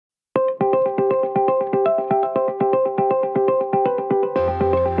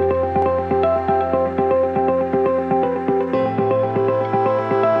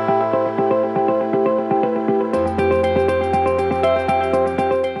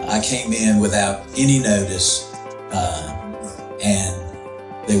I came in without any notice, and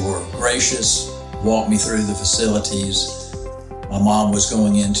they were gracious, walked me through the facilities. My mom was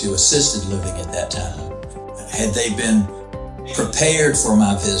going into assisted living at that time. Had they been prepared for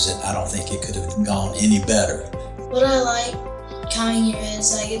my visit, I don't think it could have gone any better. What I like coming here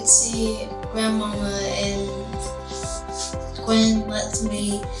is I get to see Grandmama, and Gwen lets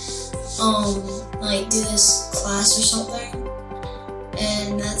me like do this class or something,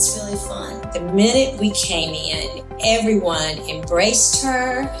 and that's really fun. The minute we came in, everyone embraced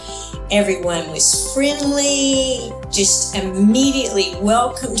her. Everyone was friendly, just immediately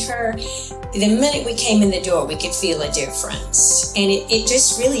welcomed her. The minute we came in the door, we could feel a difference, and it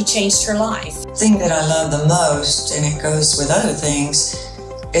just really changed her life. The thing that I love the most, and it goes with other things,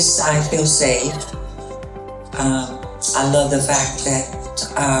 is I feel safe. I love the fact that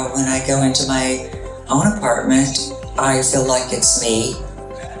when I go into my own apartment, I feel like it's me,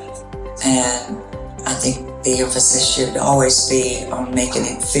 and I think the emphasis should always be on making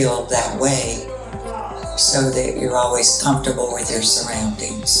it feel that way so that you're always comfortable with your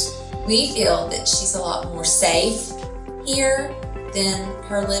surroundings. We feel that she's a lot more safe here than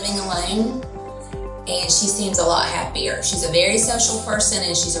her living alone, and she seems a lot happier. She's a very social person,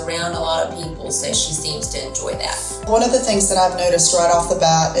 and she's around a lot of people, so she seems to enjoy that. One of the things that I've noticed right off the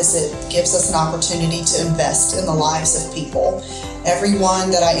bat is it gives us an opportunity to invest in the lives of people.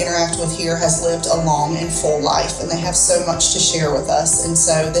 Everyone that I interact with here has lived a long and full life, and they have so much to share with us, and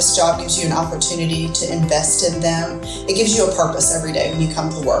so this job gives you an opportunity to invest in them. It gives you a purpose every day when you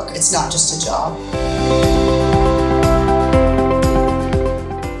come to work. It's not just a job.